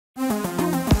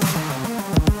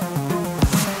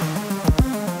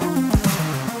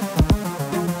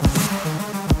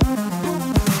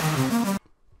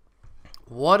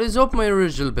What is up, my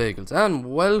original bagels, and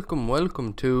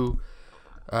welcome to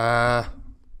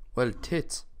well,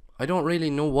 tits. I don't really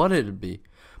know what it'll be,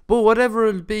 but whatever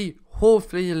it'll be,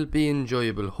 hopefully it'll be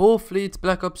enjoyable. Hopefully it's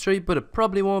Black Ops 3, but it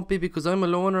probably won't be because I'm a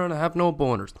loner and I have no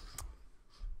boners.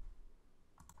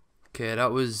 Okay,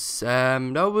 that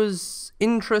was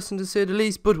interesting to say the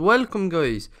least, but welcome,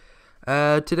 guys.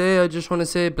 Today I just want to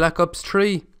say Black Ops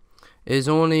 3 is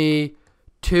only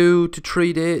 2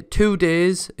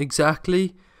 days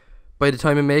exactly by the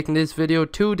time I'm making this video.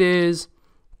 2 days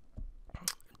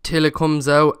till it comes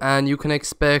out, and you can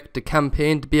expect the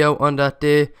campaign to be out on that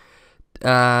day.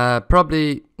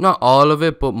 Probably not all of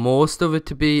it, but most of it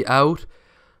to be out.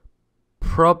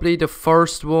 Probably the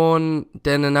first one,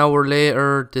 then an hour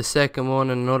later the second one,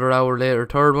 and another hour later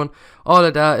third one. All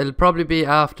of that, it'll probably be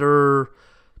after.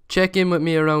 Check in with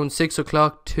me around 6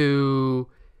 o'clock to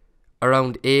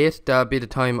around 8. That'll be the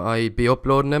time I'd be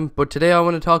uploading them. But today I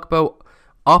want to talk about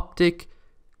Optic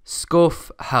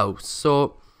Scuf house.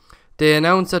 So they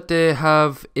announced that they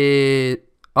have a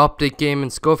Optic Gaming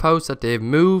Scuf house that they've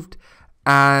moved,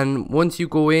 and once you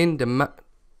go in,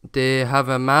 they have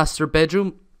a master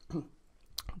bedroom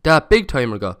that Big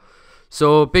Timer got.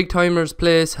 So Big Timer's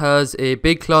place has a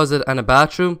big closet and a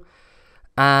bathroom,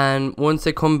 and once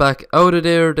they come back out of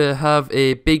there, they have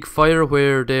a big fire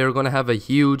where they're going to have a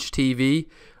huge TV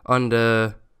on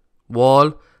the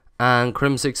wall. And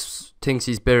Crim6 thinks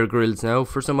he's Bear Grylls now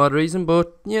for some odd reason,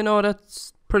 but you know,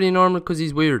 that's pretty normal because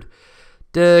he's weird.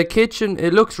 The kitchen,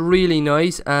 it looks really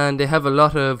nice, and they have a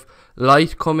lot of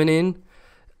light coming in.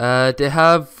 They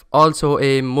have also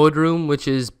a mudroom, which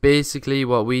is basically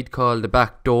what we'd call the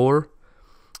back door.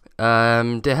 They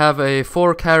have a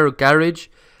 4-car garage,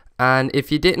 and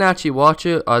if you didn't actually watch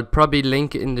it, I'll probably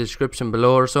link it in the description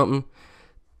below or something.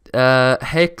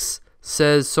 Hex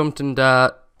says something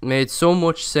that made so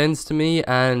much sense to me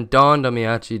and dawned on me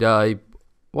actually that I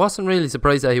wasn't really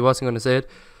surprised that he wasn't going to say it.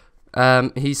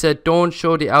 He said don't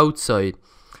show the outside.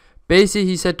 Basically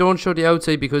he said don't show the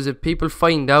outside because if people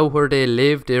find out where they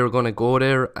live, they're going to go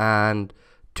there and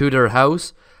to their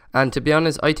house. And to be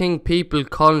honest, I think people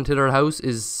calling to their house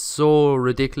is so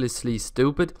ridiculously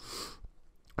stupid.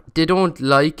 They don't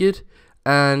like it,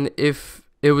 and if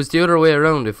it was the other way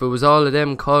around, if it was all of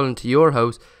them calling to your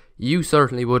house, you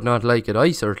certainly would not like it.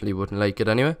 I certainly wouldn't like it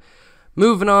anyway.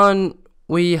 Moving on,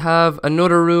 we have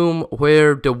another room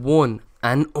where the one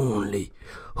and only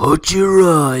Hutch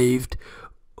arrived,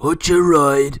 or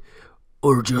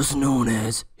just known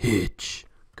as Hitch.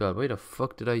 God, why the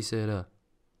fuck did I say that?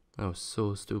 That was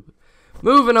so stupid.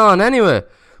 Moving on, anyway.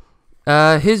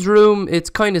 His room,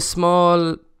 it's kind of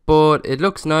small, but it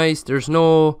looks nice. There's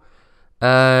no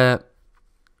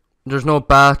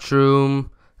bathroom.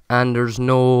 And there's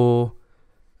no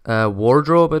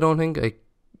wardrobe, I don't think.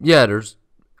 Yeah, there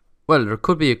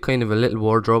could be a kind of a little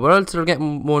wardrobe, or else they're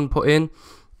getting one put in.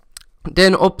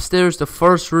 Then upstairs, the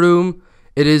first room,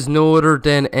 it is no other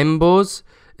than Embo's.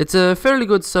 It's a fairly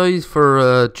good size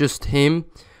for just him.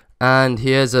 And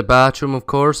he has a bathroom, of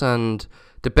course, and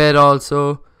the bed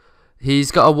also.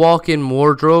 He's got a walk-in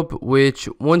wardrobe, which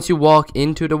once you walk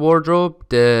into the wardrobe,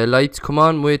 the lights come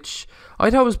on, which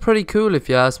I thought was pretty cool if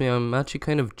you ask me. I'm actually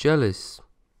kind of jealous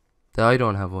that I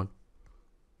don't have one.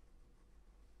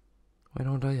 Why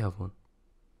don't I have one?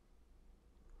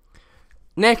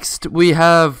 Next, we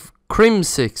have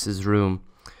Crim6's room.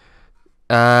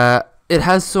 It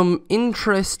has some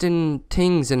interesting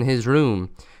things in his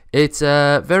room. It's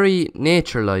very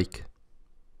nature-like.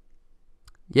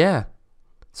 Yeah.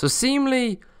 So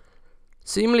seemingly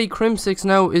Crim6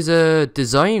 now is a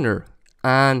designer.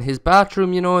 And his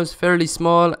bathroom, you know, is fairly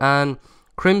small, and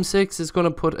Crim6 is going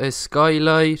to put a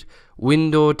skylight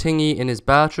window thingy in his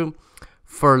bathroom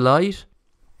for light.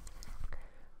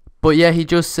 But yeah, he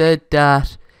just said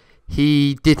that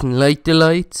he didn't like the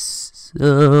lights.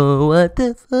 So what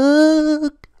the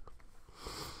fuck?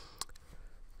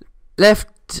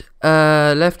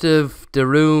 Left of the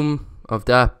room, of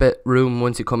that bedroom,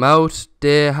 once you come out,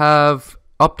 they have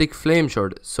Optic Flame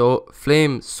Sword. So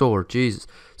Flame Sword, Jesus.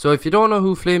 So if you don't know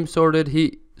who Flame Sword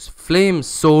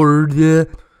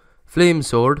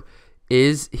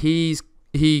is, he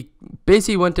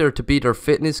basically went there to be their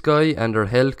fitness guy and their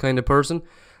health kind of person,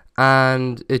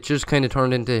 and it just kind of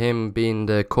turned into him being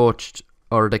the coach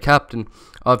or the captain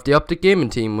of the Optic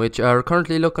Gaming team, which are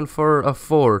currently looking for a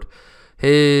forward.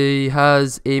 He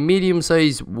has a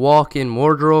medium-sized walk-in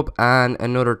wardrobe and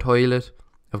another toilet,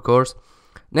 of course.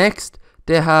 Next,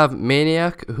 they have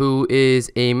Maniac, who is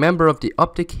a member of the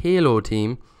Optic Halo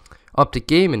team. Optic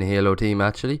Gaming Halo team,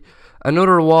 actually.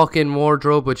 Another walk-in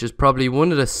wardrobe, which is probably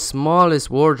one of the smallest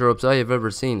wardrobes I have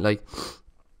ever seen. Like,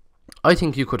 I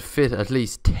think you could fit at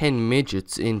least 10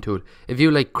 midgets into it if you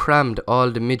like crammed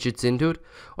all the midgets into it,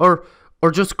 or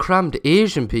just crammed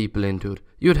Asian people into it.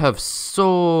 You'd have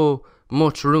so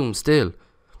much room still.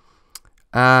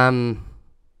 Well,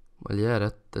 yeah,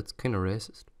 that's kind of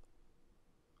racist.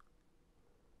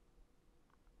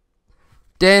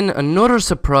 Then another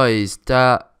surprise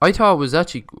that I thought was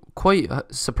actually quite a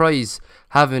surprise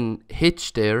having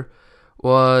Hitch there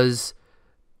was,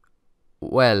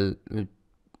 well, it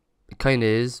kind of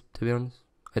is, to be honest.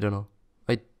 I don't know.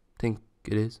 I think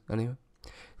it is, anyway.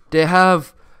 They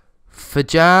have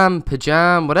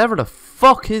Pajam, whatever the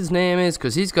fuck his name is,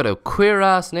 because he's got a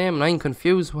queer-ass name, and I'm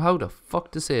confused how the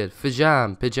fuck to say it.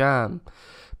 Pajama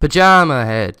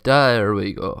Head. There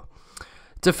we go.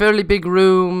 It's a fairly big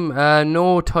room,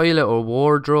 no toilet or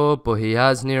wardrobe, but he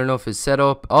has near enough his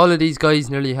setup. All of these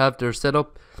guys nearly have their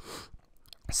setup.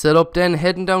 Then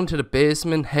heading down to the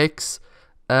basement, Hex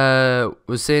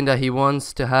was saying that he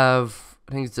wants to have,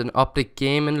 I think it's an Optic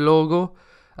Gaming logo,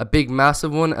 a big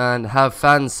massive one, and have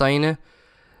fans sign it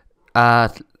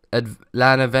at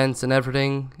LAN events and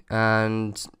everything.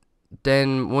 And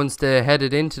then once they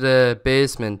headed into the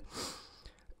basement,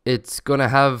 it's gonna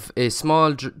have a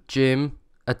small gym,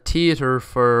 a theater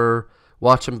for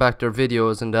watching back their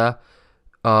videos and that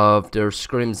of their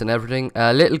scrims and everything,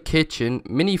 a little kitchen,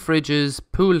 mini fridges,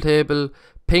 pool table,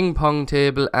 ping pong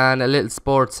table, and a little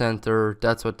sports center.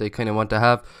 That's what they kind of want to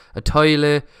have. A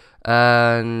toilet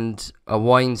and a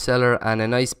wine cellar and a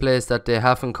nice place that they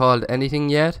haven't called anything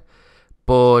yet,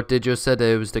 but they just said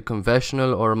it was the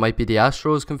confessional, or it might be the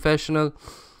Astros confessional.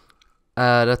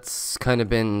 That's kind of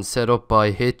been set up by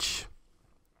Hitch,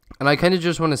 and I kind of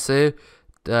just want to say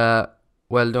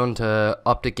well done to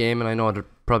Optic Gaming. I know that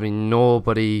probably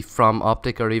nobody from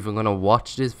Optic are even going to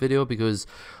watch this video, because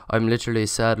I'm literally a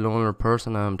sad, lonely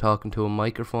person. I'm talking to a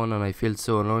microphone and I feel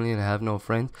so lonely and I have no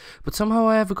friends, but somehow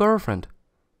I have a girlfriend.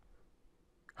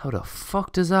 How the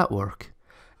fuck does that work?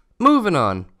 Moving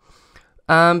on.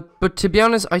 But to be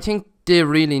honest, I think they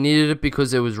really needed it,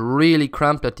 because it was really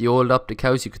cramped at the old Optic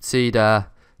house. You could see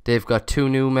that they've got 2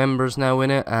 new members now in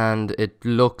it, and it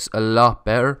looks a lot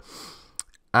better.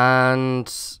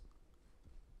 And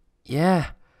yeah,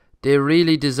 they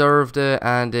really deserved it,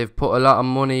 and they've put a lot of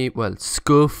money, well,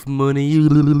 Scuf money,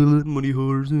 money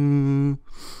horse,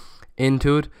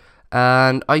 into it.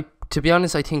 And to be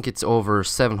honest, I think it's over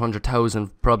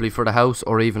 700,000 probably for the house,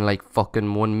 or even like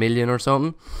fucking 1 million or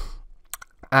something.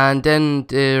 And then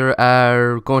they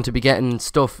are going to be getting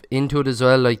stuff into it as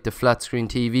well, like the flat screen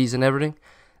TVs and everything.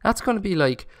 That's going to be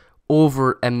like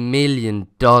over $1 million.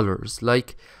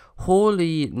 Like,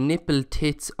 holy nipple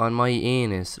tits on my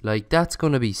anus. Like, that's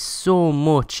going to be so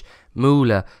much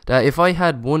moolah that if I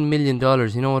had $1 million,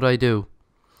 you know what I'd do?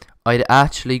 I'd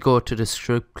actually go to the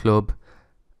strip club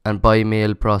and buy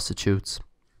male prostitutes.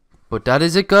 But that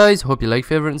is it, guys. Hope you like,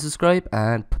 favorite, and subscribe,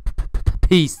 and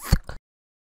peace.